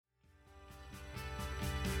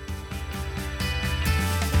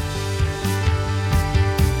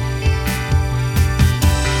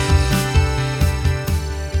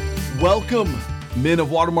Welcome, men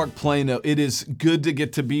of Watermark Plano. It is good to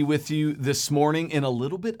get to be with you this morning in a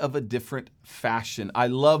little bit of a different fashion. I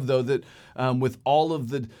love, though, that with all of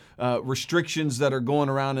the restrictions that are going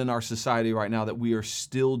around in our society right now, that we are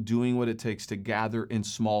still doing what it takes to gather in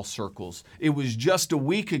small circles. It was just a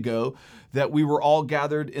week ago that we were all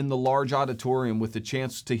gathered in the large auditorium with the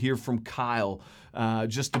chance to hear from Kyle,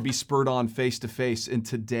 just to be spurred on face to face. And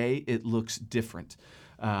today it looks different.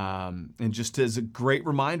 And just as a great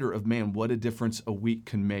reminder of, man, what a difference a week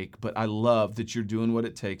can make. But I love that you're doing what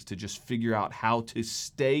it takes to just figure out how to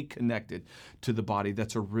stay connected to the body.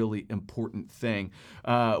 That's a really important thing.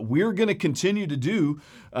 We're going to continue to do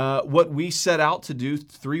what we set out to do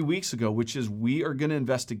 3 weeks ago, which is we are going to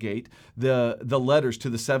investigate the letters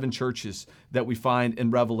to the 7 churches that we find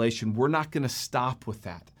in Revelation. We're not going to stop with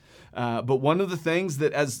that. But one of the things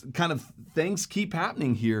that as kind of things keep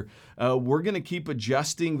happening here, we're going to keep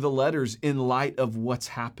adjusting the letters in light of what's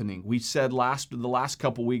happening. We said the last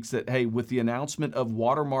couple weeks that, hey, with the announcement of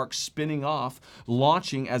Watermark spinning off,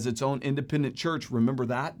 launching as its own independent church, remember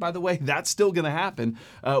that, by the way? That's still going to happen.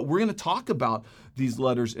 We're going to talk about these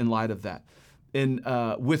letters in light of that. And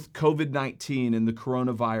with COVID-19 and the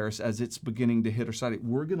coronavirus as it's beginning to hit our society,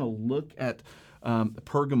 we're going to look at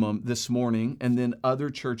Pergamum this morning and then other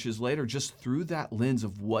churches later, just through that lens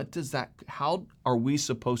of how are we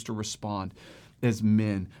supposed to respond as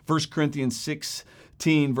men? 1 Corinthians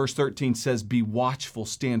 16 verse 13 says, be watchful,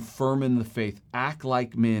 stand firm in the faith, act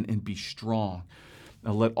like men, and be strong.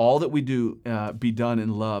 Now let all that we do be done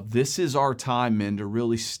in love. This is our time, men, to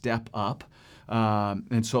really step up.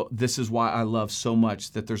 And so this is why I love so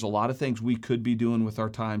much that there's a lot of things we could be doing with our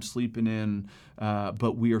time, sleeping in,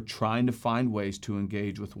 but we are trying to find ways to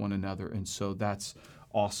engage with one another. And so that's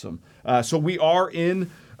awesome. So we are in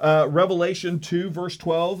Revelation 2, verse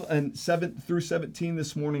 12 and 7 through 17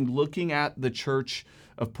 this morning, looking at the church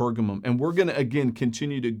of Pergamum. And we're going to, again,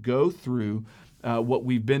 continue to go through what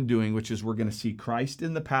we've been doing, which is we're going to see Christ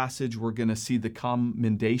in the passage. We're going to see the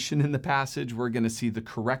commendation in the passage. We're going to see the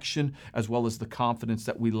correction as well as the confidence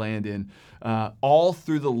that we land in, all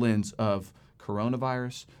through the lens of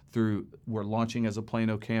coronavirus, we're launching as a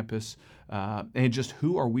Plano campus, and just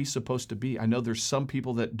who are we supposed to be? I know there's some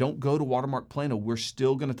people that don't go to Watermark Plano. We're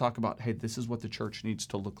still going to talk about, hey, this is what the church needs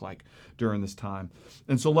to look like during this time.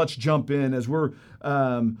 And so let's jump in. As we're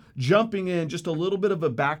jumping in, just a little bit of a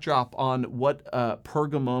backdrop on what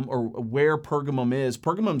Pergamum, or where Pergamum is.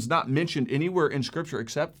 Pergamum's not mentioned anywhere in Scripture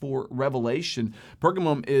except for Revelation.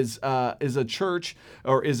 Pergamum is a church,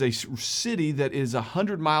 or is a city that is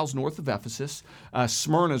 100 miles north of Ephesus.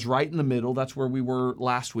 Smyrna is right in the middle. That's where we were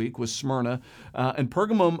last week, was Smyrna. And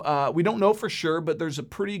Pergamum, we don't know for sure, but there's a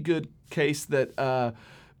pretty good case that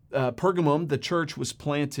Pergamum, the church, was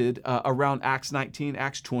planted around Acts 19,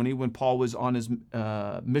 Acts 20, when Paul was on his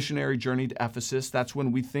missionary journey to Ephesus. That's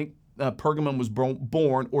when we think Pergamum was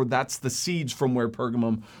born, or that's the seeds from where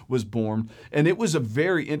Pergamum was born. And it was a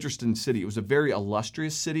very interesting city. It was a very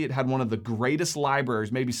illustrious city. It had one of the greatest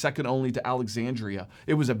libraries, maybe second only to Alexandria.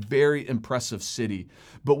 It was a very impressive city.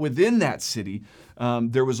 But within that city,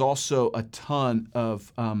 there was also a ton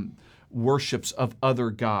of worships of other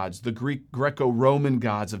gods. The Greco-Roman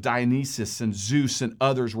gods of Dionysus and Zeus and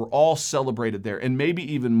others were all celebrated there. And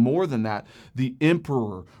maybe even more than that, the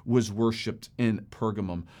emperor was worshipped in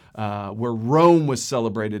Pergamum, where Rome was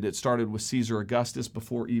celebrated. It started with Caesar Augustus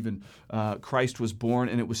before even Christ was born,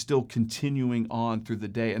 and it was still continuing on through the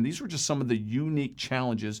day. And these were just some of the unique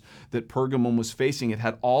challenges that Pergamum was facing. It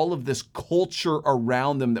had all of this culture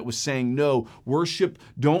around them that was saying, no,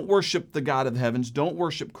 don't worship the God of the heavens, don't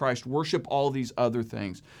worship Christ, worship all these other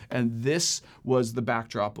things. And this was the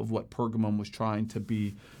backdrop of what Pergamum was trying to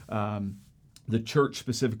be, the church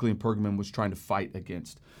specifically in Pergamum was trying to fight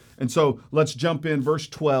against. And so let's jump in. Verse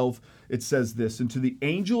 12, it says this, and to the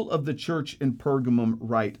angel of the church in Pergamum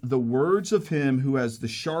write, the words of him who has the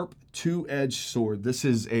sharp two-edged sword. This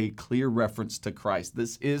is a clear reference to Christ.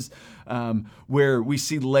 This is where we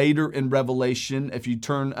see later in Revelation, if you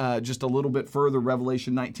turn just a little bit further,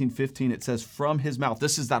 Revelation 19:15, it says, from his mouth.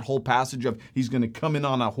 This is that whole passage of he's going to come in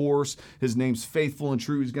on a horse. His name's faithful and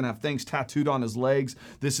true. He's going to have things tattooed on his legs.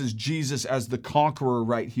 This is Jesus as the conqueror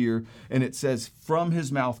right here. And it says, from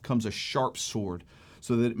his mouth comes a sharp sword,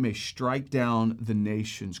 so that it may strike down the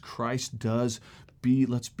nations. Christ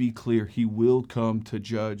let's be clear, he will come to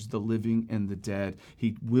judge the living and the dead.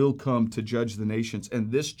 He will come to judge the nations.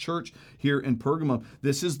 And this church here in Pergamum,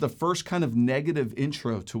 this is the first kind of negative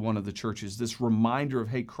intro to one of the churches, this reminder of,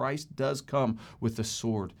 hey, Christ does come with a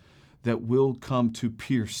sword that will come to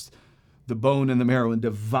pierce the bone and the marrow and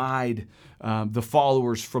divide the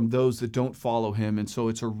followers from those that don't follow him. And so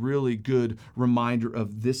it's a really good reminder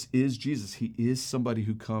of this is Jesus. He is somebody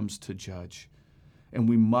who comes to judge. And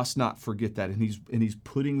we must not forget that. And he's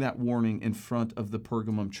putting that warning in front of the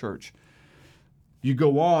Pergamum church. You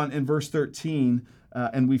go on in verse 13,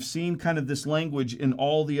 and we've seen kind of this language in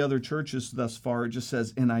all the other churches thus far. It just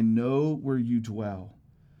says, and I know where you dwell.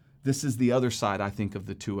 This is the other side, I think, of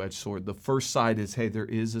the two-edged sword. The first side is, hey, there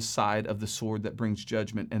is a side of the sword that brings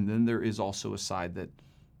judgment, and then there is also a side that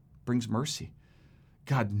brings mercy.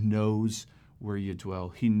 God knows where you dwell.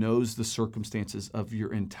 He knows the circumstances of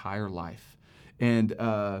your entire life. And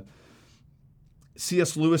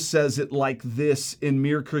C.S. Lewis says it like this in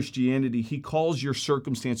Mere Christianity. He calls your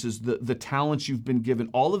circumstances, the talents you've been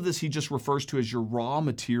given, all of this he just refers to as your raw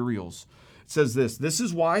materials. It says this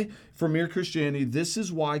is why, for Mere Christianity, this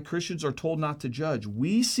is why Christians are told not to judge.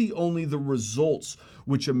 We see only the results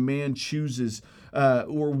which a man chooses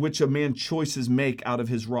or which a man choices make out of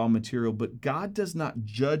his raw material. But God does not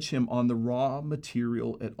judge him on the raw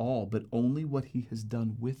material at all, but only what he has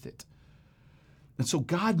done with it. And so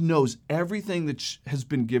God knows everything that has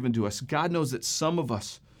been given to us. God knows that some of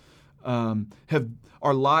us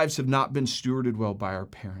our lives have not been stewarded well by our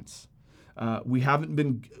parents. We haven't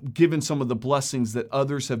been given some of the blessings that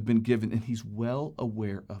others have been given, and he's well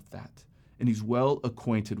aware of that. And he's well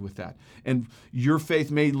acquainted with that. And your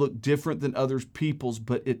faith may look different than others people's,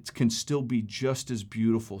 but it can still be just as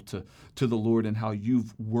beautiful to the Lord and how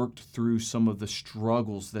you've worked through some of the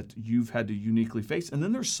struggles that you've had to uniquely face. And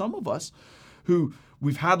then there's some of us who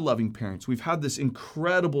we've had loving parents. We've had this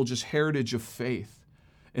incredible just heritage of faith.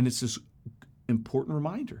 And it's this important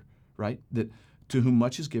reminder, right? That to whom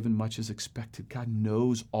much is given, much is expected. God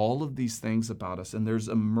knows all of these things about us, and there's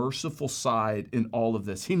a merciful side in all of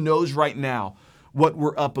this. He knows right now what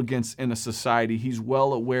we're up against in a society. He's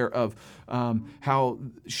well aware of how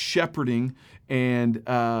shepherding and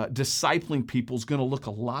discipling people is going to look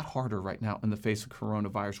a lot harder right now in the face of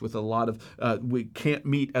coronavirus with a lot of, we can't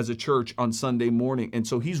meet as a church on Sunday morning. And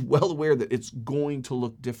so he's well aware that it's going to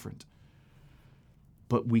look different.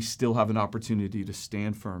 But we still have an opportunity to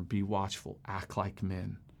stand firm, be watchful, act like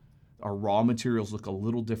men. Our raw materials look a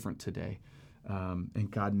little different today,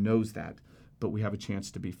 and God knows that. But we have a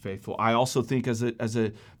chance to be faithful. I also think as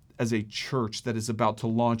a church that is about to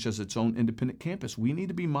launch as its own independent campus, we need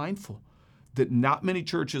to be mindful that not many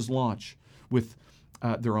churches launch with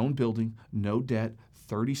their own building, no debt,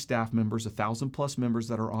 30 staff members, 1,000+ members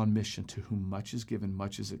that are on mission. To whom much is given,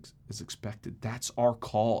 much is expected. That's our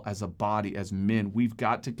call as a body, as men. We've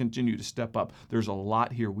got to continue to step up. There's a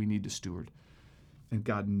lot here we need to steward, and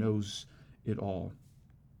God knows it all.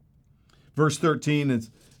 Verse 13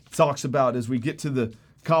 talks about, as we get to the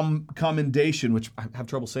commendation, which I have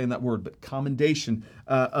trouble saying that word, but commendation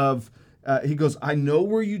he goes, I know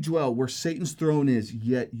where you dwell, where Satan's throne is,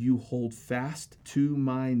 yet you hold fast to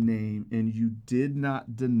my name, and you did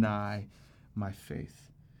not deny my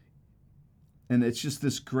faith. And it's just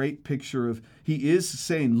this great picture of, he is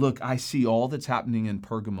saying, look, I see all that's happening in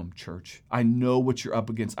Pergamum, church. I know what you're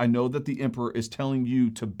up against. I know that the emperor is telling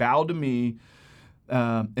you to bow to me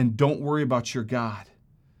and don't worry about your God.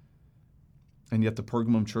 And yet the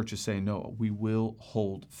Pergamum church is saying, no, we will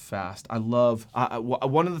hold fast. I love,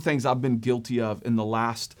 one of the things I've been guilty of in the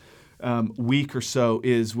last week or so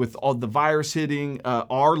is with all the virus hitting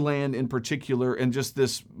our land in particular, and just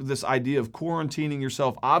this idea of quarantining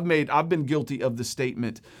yourself. I've been guilty of the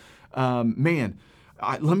statement, let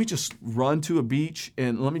me just run to a beach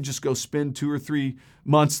and let me just go spend 2 or 3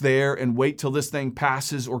 months there and wait till this thing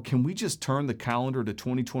passes. Or can we just turn the calendar to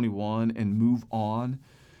 2021 and move on?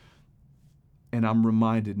 And I'm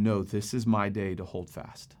reminded, no, this is my day to hold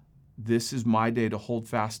fast. This is my day to hold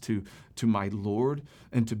fast to my Lord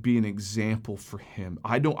and to be an example for him.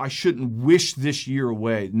 I shouldn't wish this year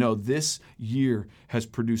away. No, this year has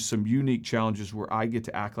produced some unique challenges where I get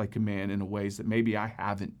to act like a man in ways that maybe I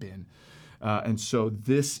haven't been. And so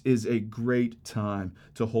this is a great time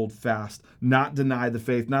to hold fast, not deny the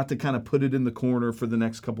faith, not to kind of put it in the corner for the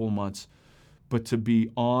next couple of months, but to be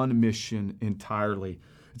on mission entirely.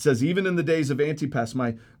 It says, even in the days of Antipas,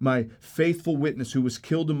 my faithful witness who was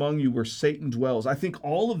killed among you where Satan dwells. I think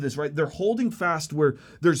all of this, right? They're holding fast where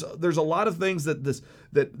there's a lot of things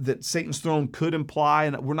that Satan's throne could imply,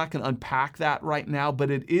 and we're not going to unpack that right now, but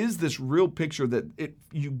it is this real picture that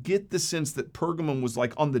you get the sense that Pergamum was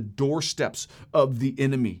like on the doorsteps of the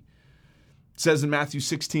enemy. It says in Matthew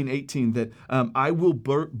 16:18 that I will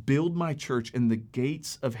build my church and the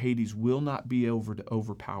gates of Hades will not be able to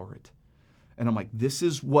overpower it. And I'm like, this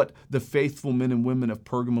is what the faithful men and women of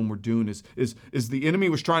Pergamum were doing is the enemy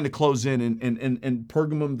was trying to close in and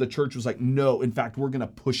Pergamum, the church was like, no, in fact, we're going to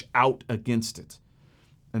push out against it.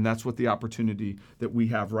 And that's what the opportunity that we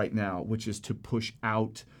have right now, which is to push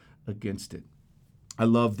out against it. I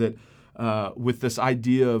love that with this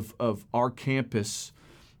idea of our campus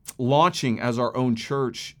launching as our own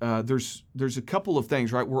church, there's a couple of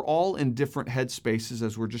things, right? We're all in different headspaces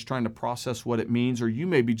as we're just trying to process what it means, or you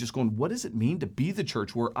may be just going, what does it mean to be the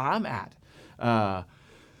church where I'm at?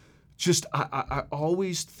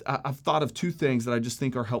 I've thought of two things that I just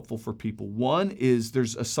think are helpful for people. One is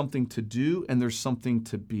there's something to do and there's something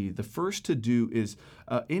to be. The first to do is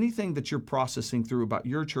anything that you're processing through about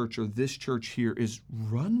your church or this church here is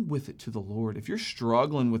run with it to the Lord. If you're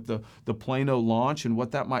struggling with the Plano launch and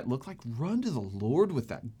what that might look like, run to the Lord with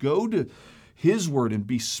that. Go to His Word and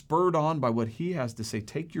be spurred on by what He has to say.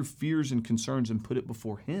 Take your fears and concerns and put it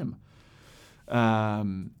before Him.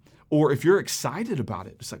 Or if you're excited about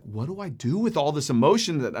it, it's like, what do I do with all this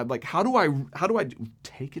emotion that I'm like, how do I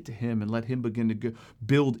take it to Him and let Him begin to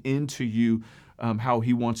build into you how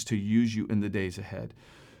He wants to use you in the days ahead.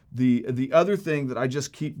 The other thing that I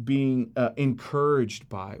just keep being encouraged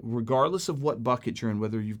by, regardless of what bucket you're in,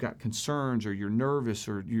 whether you've got concerns or you're nervous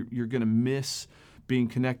or you're going to miss being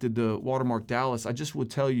connected to Watermark Dallas, I just would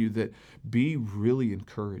tell you that be really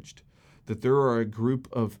encouraged. That there are a group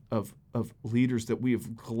of leaders that we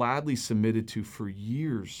have gladly submitted to for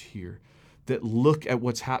years here that look at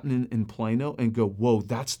what's happening in Plano and go, whoa,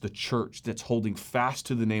 that's the church that's holding fast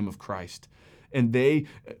to the name of Christ. And they,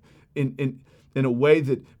 in a way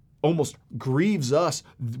that almost grieves us,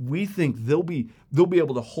 we think they'll be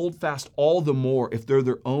able to hold fast all the more if they're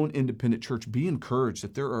their own independent church. Be encouraged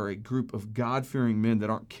that there are a group of God-fearing men that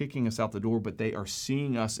aren't kicking us out the door, but they are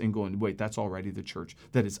seeing us and going, wait, that's already the church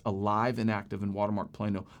that is alive and active in Watermark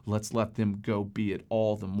Plano. Let's let them go be it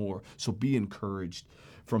all the more. So be encouraged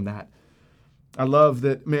from that. I love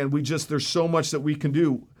that, man, there's so much that we can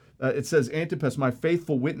do. It says, Antipas, my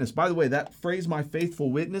faithful witness. By the way, that phrase, my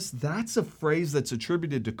faithful witness, that's a phrase that's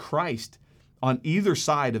attributed to Christ on either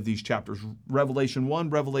side of these chapters. Revelation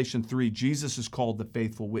 1, Revelation 3, Jesus is called the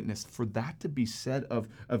faithful witness. For that to be said of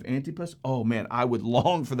Antipas, oh man, I would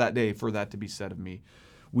long for that day for that to be said of me.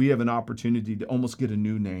 We have an opportunity to almost get a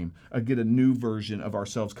new name, get a new version of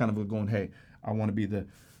ourselves, kind of going, hey, I want to be the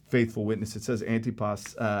faithful witness. It says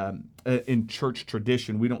Antipas in church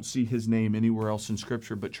tradition. We don't see his name anywhere else in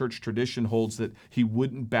Scripture, but church tradition holds that he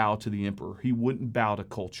wouldn't bow to the emperor. He wouldn't bow to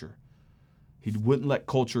culture. He wouldn't let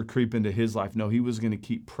culture creep into his life. No, he was going to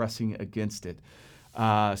keep pressing against it.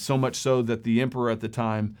 So much so that the emperor at the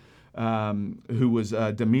time, who was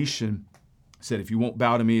Domitian, said, if you won't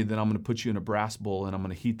bow to me, then I'm going to put you in a brass bowl and I'm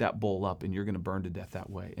going to heat that bowl up and you're going to burn to death that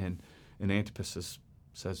way. And Antipas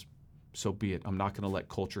says, so be it. I'm not going to let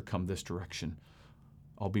culture come this direction.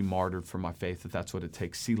 I'll be martyred for my faith if that's what it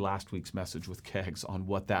takes. See last week's message with Kegs on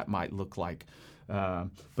what that might look like. But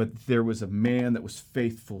there was a man that was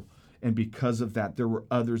faithful, and because of that, there were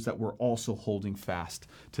others that were also holding fast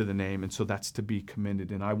to the name, and so that's to be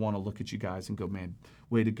commended. And I want to look at you guys and go, man,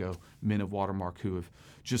 way to go, men of Watermark who have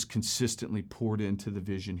just consistently poured into the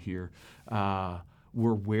vision here.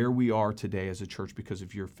 We're where we are today as a church because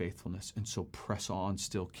of your faithfulness. And so press on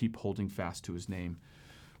still. Keep holding fast to His name.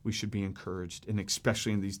 We should be encouraged, and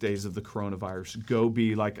especially in these days of the coronavirus. Go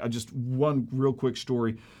be like, just one real quick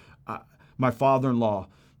story. My father-in-law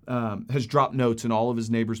has dropped notes in all of his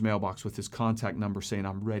neighbors' mailbox with his contact number saying,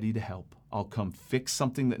 I'm ready to help. I'll come fix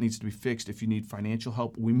something that needs to be fixed. If you need financial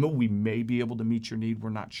help, we may be able to meet your need. We're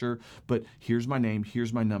not sure, but here's my name.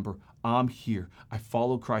 Here's my number. I'm here. I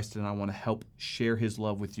follow Christ and I want to help share His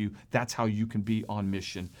love with you. That's how you can be on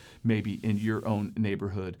mission, maybe in your own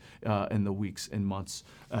neighborhood in the weeks and months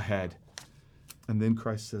ahead. And then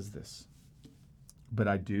Christ says this, but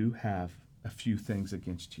I do have a few things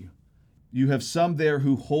against you. You have some there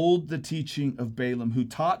who hold the teaching of Balaam, who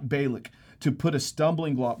taught Balak to put a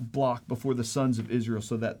stumbling block before the sons of Israel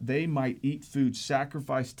so that they might eat food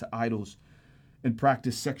sacrificed to idols and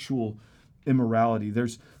practice sexual immorality.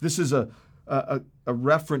 This is a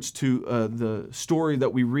reference to the story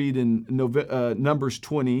that we read in Numbers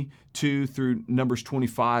 22 through Numbers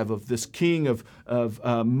 25 of this king of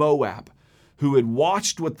Moab who had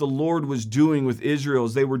watched what the Lord was doing with Israel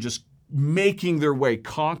as they were just making their way,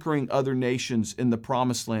 conquering other nations in the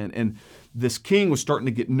promised land. And this king was starting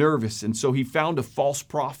to get nervous. And so he found a false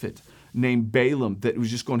prophet named Balaam that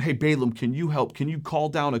was just going, hey, Balaam, can you help? Can you call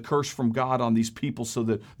down a curse from God on these people so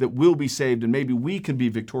that we'll be saved and maybe we can be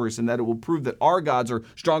victorious and that it will prove that our gods are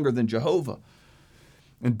stronger than Jehovah?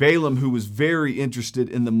 And Balaam, who was very interested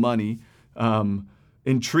in the money,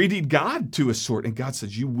 entreated God to a sort. And God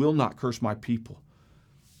says, you will not curse my people.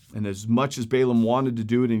 And as much as Balaam wanted to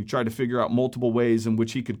do it, and he tried to figure out multiple ways in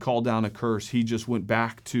which he could call down a curse, he just went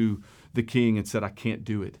back to the king and said, I can't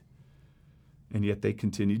do it. And yet they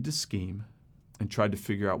continued to scheme and tried to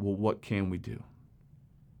figure out, well, what can we do?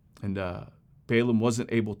 And Balaam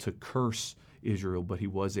wasn't able to curse Israel, but he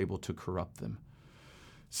was able to corrupt them.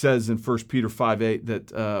 It says in 1 Peter 5:8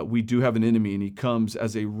 that we do have an enemy, and he comes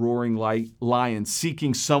as a roaring lion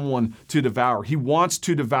seeking someone to devour. He wants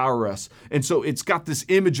to devour us. And so it's got this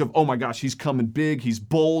image of, oh my gosh, he's coming big, he's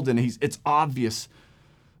bold, and it's obvious.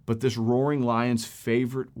 But this roaring lion's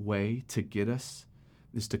favorite way to get us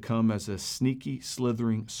is to come as a sneaky,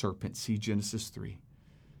 slithering serpent. See Genesis 3.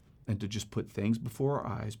 And to just put things before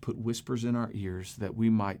our eyes, put whispers in our ears that we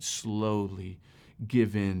might slowly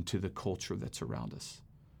give in to the culture that's around us.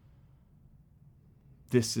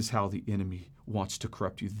 This is how the enemy wants to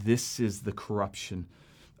corrupt you. This is the corruption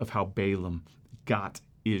of how Balaam got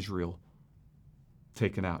Israel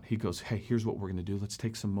taken out. He goes, hey, here's what we're going to do. Let's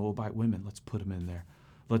take some Moabite women. Let's put them in there.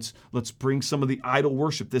 Let's bring some of the idol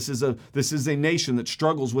worship. This is a nation that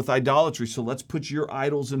struggles with idolatry, so let's put your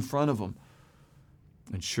idols in front of them.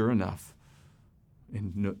 And sure enough,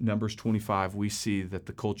 in Numbers 25, we see that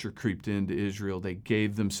the culture creeped into Israel. They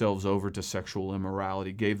gave themselves over to sexual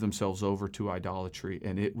immorality, gave themselves over to idolatry,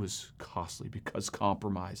 and it was costly because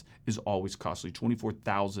compromise is always costly.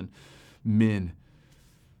 24,000 men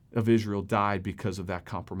of Israel died because of that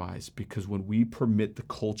compromise, because when we permit the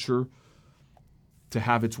culture to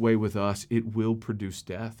have its way with us, it will produce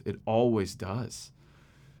death. It always does.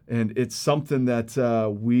 And it's something that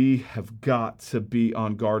we have got to be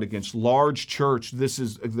on guard against. Large church,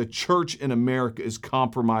 the church in America is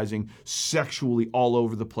compromising sexually all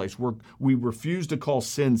over the place. We refuse to call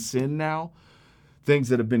sin now. Things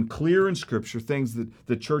that have been clear in Scripture, things that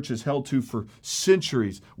the church has held to for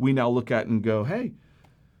centuries, we now look at and go, hey,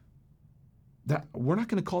 we're not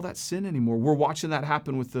going to call that sin anymore. We're watching that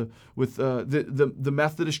happen with the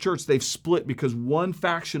Methodist Church. They've split because one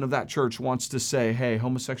faction of that church wants to say, hey,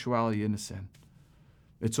 homosexuality isn't a sin.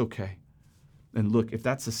 It's okay. And look, if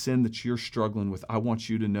that's a sin that you're struggling with, I want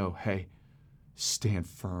you to know, hey, stand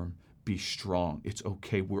firm, be strong. It's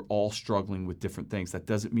okay. We're all struggling with different things. That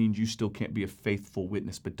doesn't mean you still can't be a faithful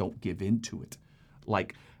witness, but don't give in to it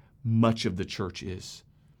like much of the church is.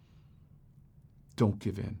 Don't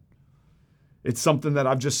give in. It's something that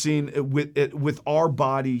I've just seen with our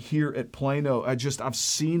body here at Plano. I've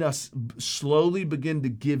seen us slowly begin to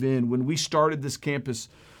give in. When we started this campus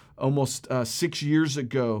almost 6 years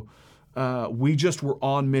ago, we just were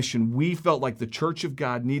on mission. We felt like the Church of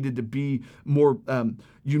God needed to be more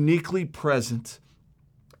uniquely present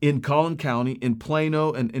in Collin County, in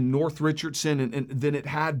Plano, and in North Richardson and than it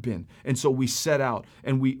had been. And so we set out,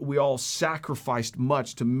 and we all sacrificed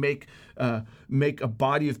much to make a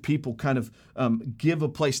body of people kind of give a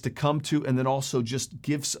place to come to, and then also just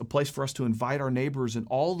gives a place for us to invite our neighbors and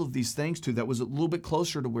all of these things to that was a little bit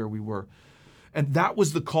closer to where we were. And that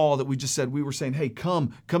was the call that we just said. We were saying, hey,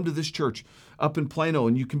 come to this church up in Plano,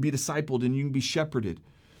 and you can be discipled and you can be shepherded.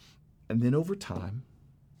 And then over time,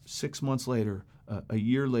 6 months later, a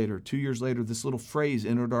year later, 2 years later, this little phrase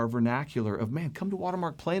entered our vernacular of, man, come to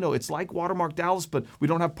Watermark Plano. It's like Watermark Dallas, but we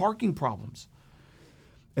don't have parking problems.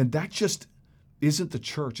 And that just isn't the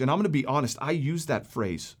church. And I'm going to be honest, I used that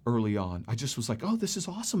phrase early on. I just was like, oh, this is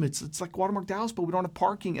awesome. It's like Watermark Dallas, but we don't have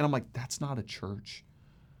parking. And I'm like, that's not a church.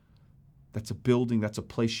 That's a building. That's a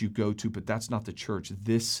place you go to, but that's not the church.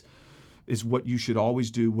 This is what you should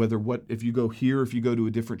always do, if you go here, if you go to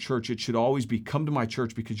a different church, it should always be come to my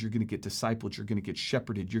church because you're going to get discipled, you're going to get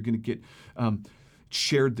shepherded, you're going to get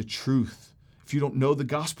shared the truth. If you don't know the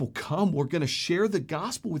gospel, come. We're going to share the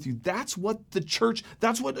gospel with you. That's what a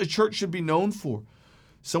church should be known for.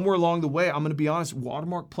 Somewhere along the way, I'm going to be honest,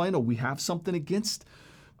 Watermark Plano, we have something against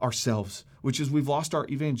ourselves, which is we've lost our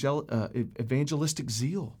evangelistic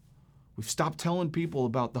zeal. We've stopped telling people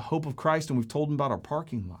about the hope of Christ, and we've told them about our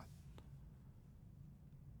parking lot.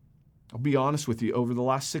 I'll be honest with you, over the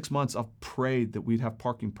last 6 months, I've prayed that we'd have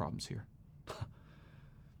parking problems here.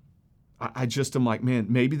 I just am like, man,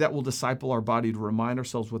 maybe that will disciple our body to remind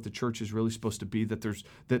ourselves what the church is really supposed to be, that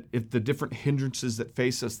if the different hindrances that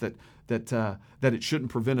face us, that it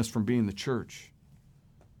shouldn't prevent us from being the church.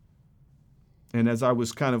 And as I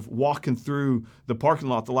was kind of walking through the parking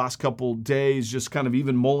lot the last couple days, just kind of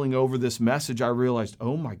even mulling over this message, I realized,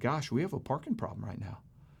 oh my gosh, we have a parking problem right now.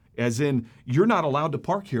 As in, you're not allowed to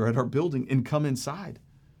park here at our building and come inside.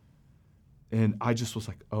 And I just was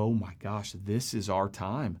like, oh my gosh, this is our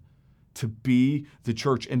time to be the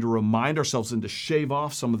church and to remind ourselves and to shave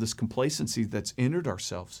off some of this complacency that's entered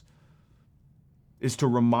ourselves. is to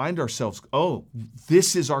remind ourselves, oh,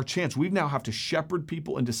 this is our chance. We now have to shepherd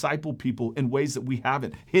people and disciple people in ways that we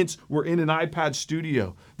haven't. Hence, we're in an iPad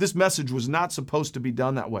studio. This message was not supposed to be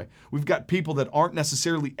done that way. We've got people that aren't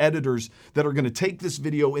necessarily editors that are going to take this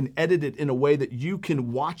video and edit it in a way that you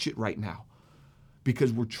can watch it right now,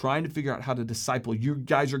 because we're trying to figure out how to disciple. You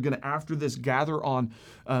guys are going to, after this, gather on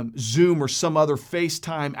Zoom or some other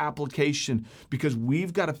FaceTime application, because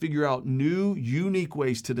we've got to figure out new, unique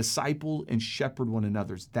ways to disciple and shepherd one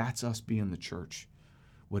another. That's us being the church.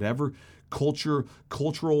 Whatever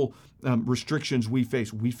cultural restrictions we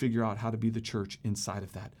face, we figure out how to be the church inside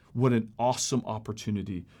of that. What an awesome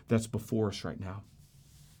opportunity that's before us right now.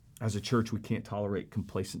 As a church, we can't tolerate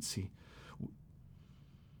complacency.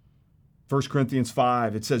 1 Corinthians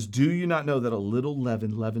 5, it says, do you not know that a little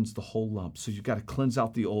leaven leavens the whole lump? So you've got to cleanse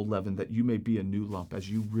out the old leaven that you may be a new lump, as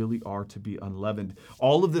you really are to be unleavened.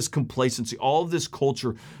 All of this complacency, all of this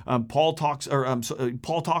culture, Paul talks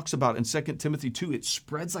about in 2 Timothy 2, it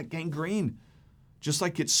spreads like gangrene, just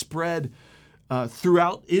like it spread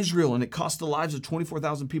throughout Israel, and it cost the lives of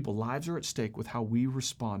 24,000 people. Lives are at stake with how we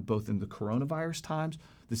respond, both in the coronavirus times.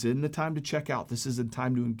 This isn't a time to check out. This is a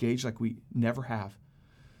time to engage like we never have.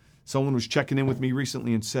 Someone was checking in with me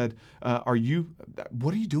recently and said, what are you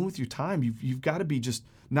doing with your time? You've got to be just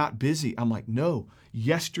not busy. I'm like, no.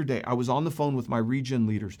 Yesterday, I was on the phone with my region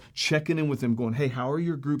leaders, checking in with them, going, hey, how are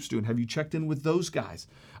your groups doing? Have you checked in with those guys?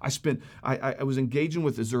 I was engaging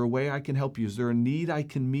with, is there a way I can help you? Is there a need I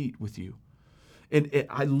can meet with you? And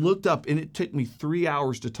I looked up, and it took me 3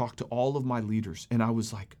 hours to talk to all of my leaders. And I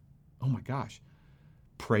was like, oh my gosh.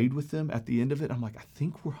 Prayed with them at the end of it. I'm like, I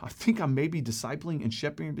think I'm maybe discipling and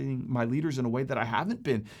shepherding my leaders in a way that I haven't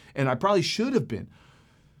been, and I probably should have been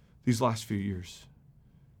these last few years.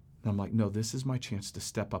 And I'm like, no, this is my chance to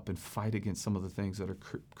step up and fight against some of the things that are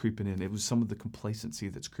creeping in. It was some of the complacency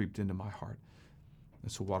that's creeped into my heart.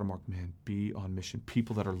 And so, Watermark, man, be on mission.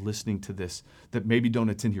 People that are listening to this that maybe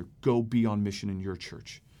don't attend here, go be on mission in your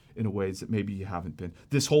church in ways that maybe you haven't been.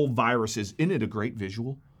 This whole virus isn't it a great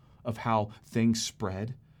visual of how things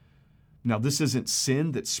spread? Now, this isn't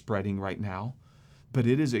sin that's spreading right now, but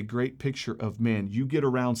it is a great picture of, man, you get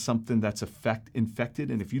around something that's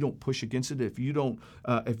infected, and if you don't push against it, if you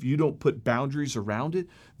don't put boundaries around it,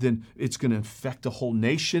 then it's going to infect a whole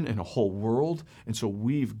nation and a whole world. And so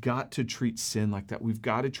we've got to treat sin like that. We've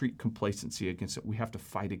got to treat complacency against it. We have to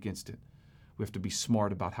fight against it. We have to be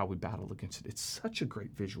smart about how we battle against it. It's such a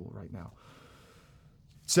great visual right now.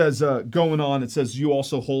 It says, going on, it says, you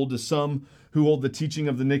also hold to some who hold the teaching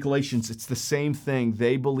of the Nicolaitans. It's the same thing.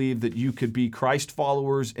 They believe that you could be Christ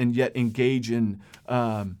followers and yet engage in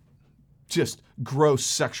just gross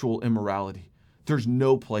sexual immorality. There's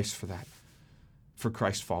no place for that for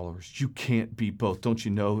Christ followers. You can't be both. Don't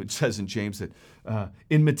you know? It says in James that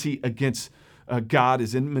enmity against God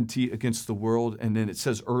is enmity against the world. And then it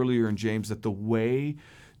says earlier in James that the way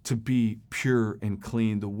to be pure and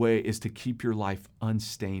clean, the way is to keep your life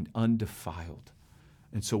unstained, undefiled.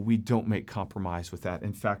 And so we don't make compromise with that.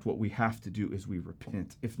 In fact, what we have to do is we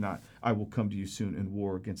repent. If not, I will come to you soon and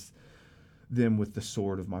war against them with the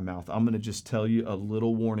sword of my mouth. I'm going to just tell you a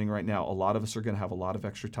little warning right now. A lot of us are going to have a lot of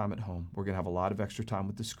extra time at home. We're going to have a lot of extra time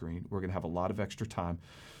with the screen. We're going to have a lot of extra time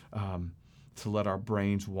to let our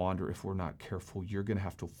brains wander if we're not careful. You're going to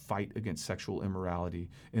have to fight against sexual immorality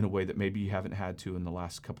in a way that maybe you haven't had to in the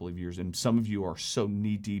last couple of years. And some of you are so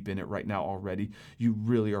knee-deep in it right now already. You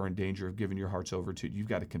really are in danger of giving your hearts over to it. You've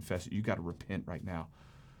got to confess it. You've got to repent right now.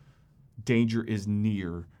 Danger is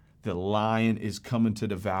near. The lion is coming to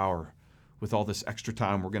devour. With all this extra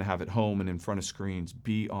time we're going to have at home and in front of screens,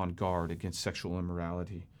 be on guard against sexual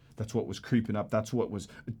immorality. That's what was creeping up. That's what was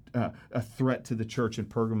a threat to the church in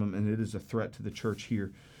Pergamum, and it is a threat to the church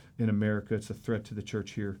here in America. It's a threat to the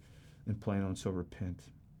church here in Plano, so repent.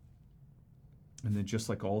 And then just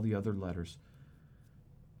like all the other letters,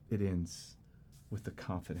 it ends with the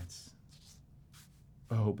confidence.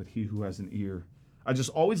 Oh, but he who has an ear. I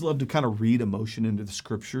just always love to kind of read emotion into the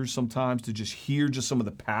scriptures sometimes, to just hear just some of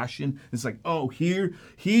the passion. It's like, oh, here,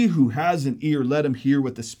 he who has an ear, let him hear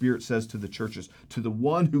what the Spirit says to the churches. To the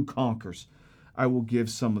one who conquers, I will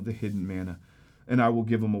give some of the hidden manna, and I will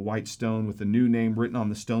give him a white stone with a new name written on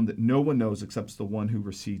the stone that no one knows except the one who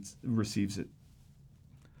receives it.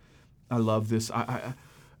 I love this.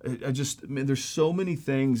 There's so many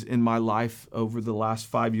things in my life over the last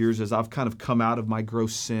 5 years as I've kind of come out of my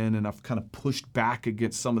gross sin and I've kind of pushed back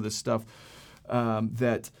against some of this stuff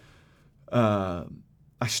that I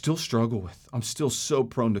still struggle with. I'm still so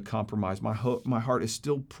prone to compromise. My heart is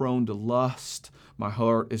still prone to lust. My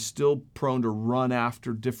heart is still prone to run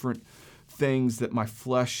after different things that my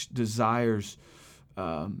flesh desires.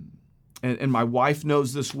 and my wife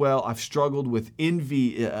knows this well. I've struggled with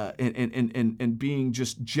envy and being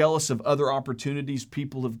just jealous of other opportunities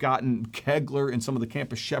people have gotten. Kegler and some of the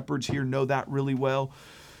campus shepherds here know that really well.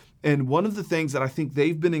 And one of the things that I think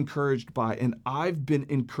they've been encouraged by, and I've been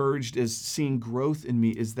encouraged as seeing growth in me,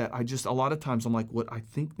 is that a lot of times I'm like, what I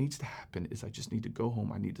think needs to happen is I just need to go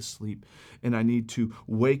home. I need to sleep, and I need to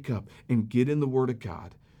wake up and get in the Word of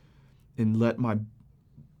God and let my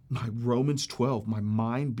Romans 12, my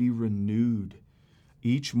mind be renewed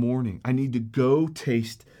each morning. I need to go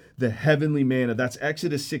taste the heavenly manna. That's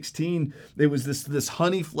Exodus 16. It was this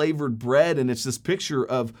honey-flavored bread, and it's this picture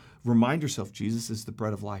of remind yourself, Jesus is the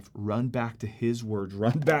bread of life. Run back to His words.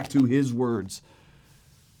 Run back to His words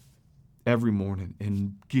every morning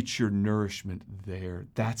and get your nourishment there.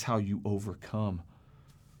 That's how you overcome,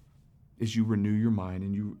 is you renew your mind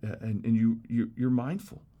and you're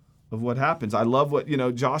mindful of what happens. I love what,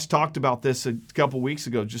 Josh talked about this a couple weeks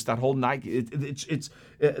ago, just that whole Nike.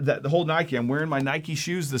 The whole Nike. I'm wearing my Nike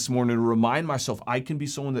shoes this morning to remind myself I can be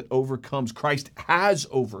someone that overcomes. Christ has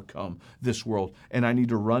overcome this world, and I need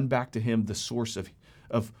to run back to Him, the source of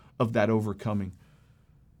that overcoming.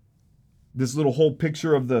 This little whole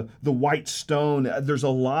picture of the white stone, there's a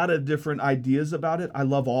lot of different ideas about it. I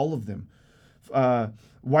love all of them.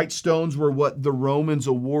 White stones were what the Romans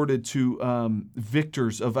awarded to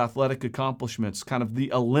victors of athletic accomplishments, kind of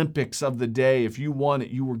the Olympics of the day. If you won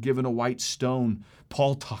it, you were given a white stone.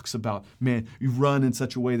 Paul talks about, man, you run in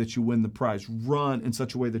such a way that you win the prize. Run in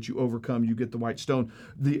such a way that you overcome, you get the white stone.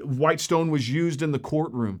 The white stone was used in the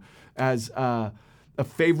courtroom as a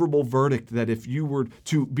favorable verdict, that if you were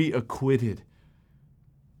to be acquitted,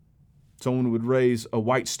 someone would raise a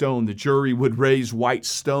white stone. The jury would raise white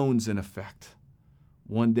stones in effect.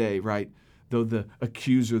 One day, right, though the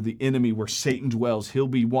accuser, the enemy where Satan dwells, he'll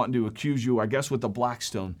be wanting to accuse you, I guess, with a black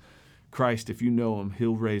stone. Christ, if you know Him,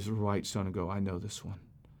 He'll raise a white stone and go, I know this one,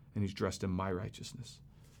 and He's dressed in my righteousness.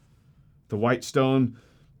 The white stone,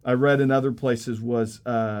 I read in other places, was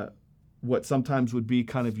what sometimes would be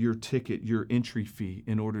kind of your ticket, your entry fee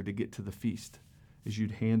in order to get to the feast. Is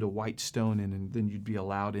you'd hand a white stone in, and then you'd be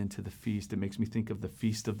allowed into the feast. It makes me think of the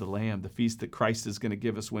Feast of the Lamb, the feast that Christ is going to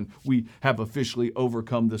give us when we have officially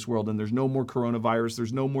overcome this world, and there's no more coronavirus,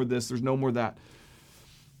 there's no more this, there's no more that.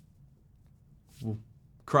 Well,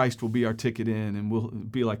 Christ will be our ticket in, and we'll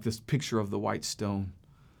be like this picture of the white stone.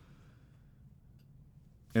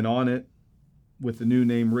 And on it, with the new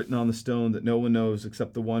name written on the stone that no one knows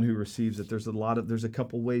except the one who receives it. There's a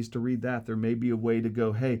couple ways to read that. There may be a way to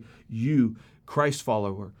go, hey, you, Christ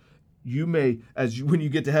follower, you may, when you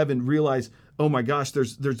get to heaven, realize, oh my gosh,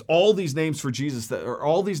 there's all these names for Jesus, that are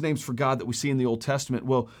all these names for God that we see in the Old Testament.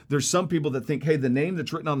 Well, there's some people that think, hey, the name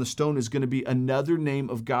that's written on the stone is going to be another name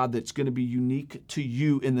of God that's going to be unique to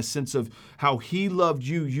you in the sense of how He loved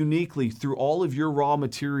you uniquely through all of your raw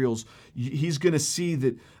materials. He's going to see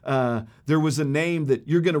that there was a name that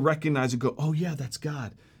you're going to recognize and go, oh yeah, that's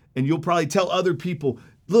God. And you'll probably tell other people,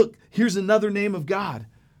 look, here's another name of God.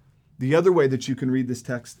 The other way that you can read this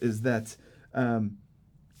text is that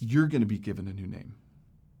you're going to be given a new name.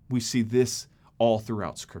 We see this all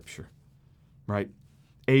throughout Scripture, right?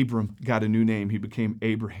 Abram got a new name. He became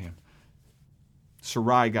Abraham.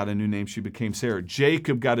 Sarai got a new name. She became Sarah.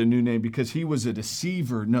 Jacob got a new name because he was a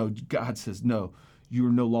deceiver. No, God says, no, you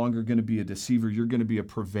are no longer going to be a deceiver. You're going to be a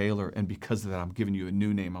prevailer. And because of that, I'm giving you a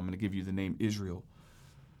new name. I'm going to give you the name Israel.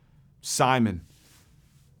 Simon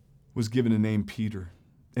was given a name Peter.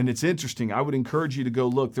 And it's interesting. I would encourage you to go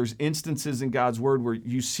look. There's instances in God's Word where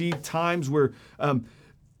you see times where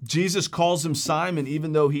Jesus calls him Simon,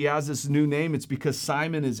 even though he has this new name. It's because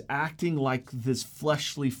Simon is acting like this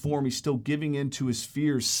fleshly form. He's still giving in to his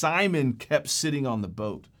fears. Simon kept sitting on the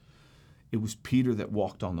boat. It was Peter that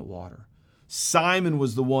walked on the water. Simon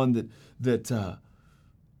was the one that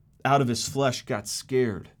out of his flesh got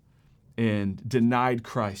scared and denied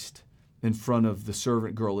Christ in front of the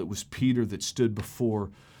servant girl. It was Peter that stood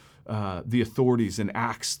before the authorities in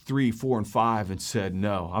Acts 3, 4, and 5 and said,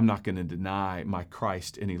 no, I'm not going to deny my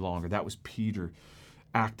Christ any longer. That was Peter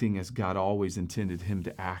acting as God always intended him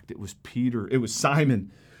to act. It was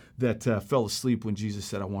Simon that fell asleep when Jesus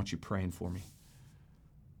said, I want you praying for me.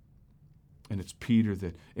 And it's Peter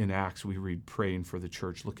that in Acts we read praying for the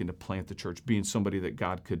church, looking to plant the church, being somebody that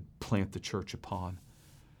God could plant the church upon.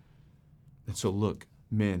 And so look,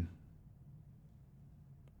 men,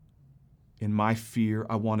 in my fear,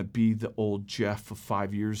 I want to be the old Jeff of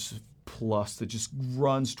 5 years plus that just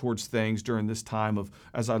runs towards things during this time of,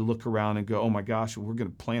 as I look around and go, oh my gosh, we're going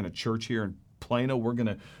to plant a church here in Plano. We're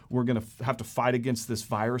going to have to fight against this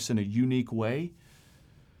virus in a unique way.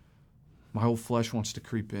 My whole flesh wants to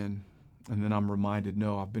creep in And then I'm reminded,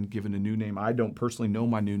 no, I've been given a new name. I don't personally know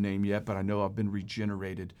my new name yet, but I know I've been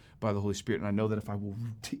regenerated by the Holy Spirit. And I know that if I will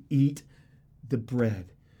eat the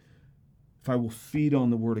bread, if I will feed on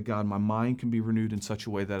the Word of God, my mind can be renewed in such a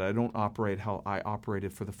way that I don't operate how I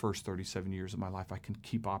operated for the first 37 years of my life. I can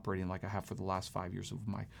keep operating like I have for the last 5 years of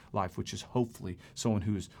my life, which is hopefully someone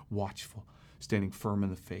who is watchful, standing firm in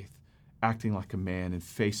the faith, acting like a man in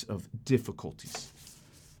face of difficulties.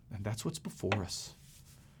 And that's what's before us.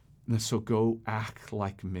 And so go act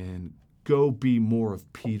like men. Go be more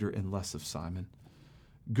of Peter and less of Simon.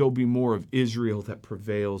 Go be more of Israel that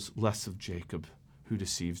prevails, less of Jacob, who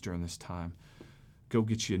deceives during this time. Go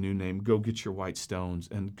get you a new name. Go get your white stones.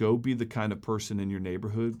 And go be the kind of person in your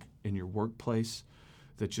neighborhood, in your workplace,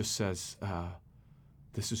 that just says,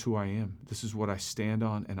 this is who I am. This is what I stand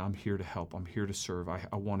on, and I'm here to help. I'm here to serve. I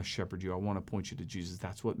want to shepherd you. I want to point you to Jesus.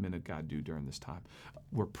 That's what men of God do during this time.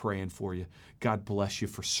 We're praying for you. God bless you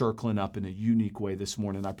for circling up in a unique way this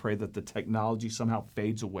morning. I pray that the technology somehow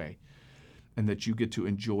fades away and that you get to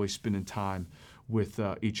enjoy spending time with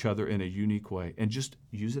each other in a unique way. And just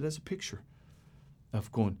use it as a picture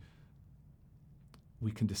of going,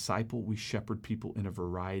 we can disciple, we shepherd people in a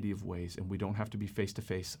variety of ways, and we don't have to be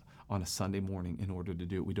face-to-face on a Sunday morning in order to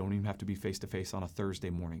do it. We don't even have to be face-to-face on a Thursday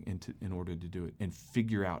morning in order to do it, and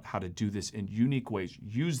figure out how to do this in unique ways.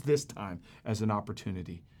 Use this time as an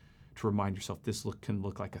opportunity to remind yourself this can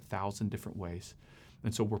look like 1,000 different ways.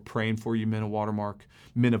 And so we're praying for you, men of Watermark,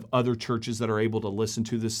 men of other churches that are able to listen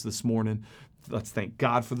to this morning. Let's thank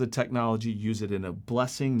God for the technology. Use it in a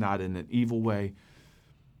blessing, not in an evil way.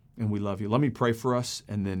 And we love you. Let me pray for us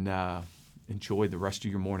and then enjoy the rest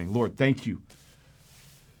of your morning. Lord, thank you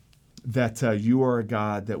that you are a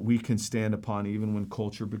God that we can stand upon even when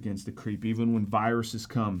culture begins to creep, even when viruses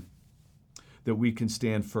come, that we can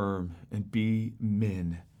stand firm and be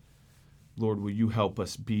men. Lord, will you help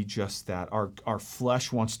us be just that? Our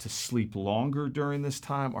flesh wants to sleep longer during this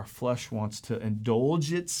time. Our flesh wants to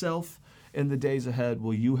indulge itself in the days ahead.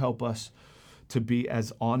 Will you help us to be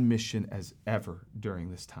as on mission as ever during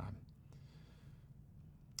this time?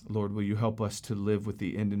 Lord, will you help us to live with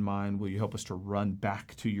the end in mind? Will you help us to run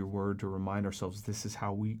back to your word to remind ourselves this is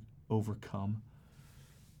how we overcome?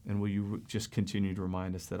 And will you just continue to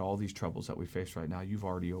remind us that all these troubles that we face right now, you've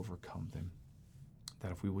already overcome them.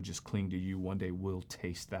 That if we will just cling to you, one day we'll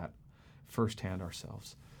taste that firsthand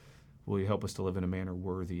ourselves. Will you help us to live in a manner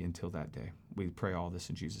worthy until that day? We pray all this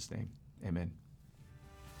in Jesus' name. Amen.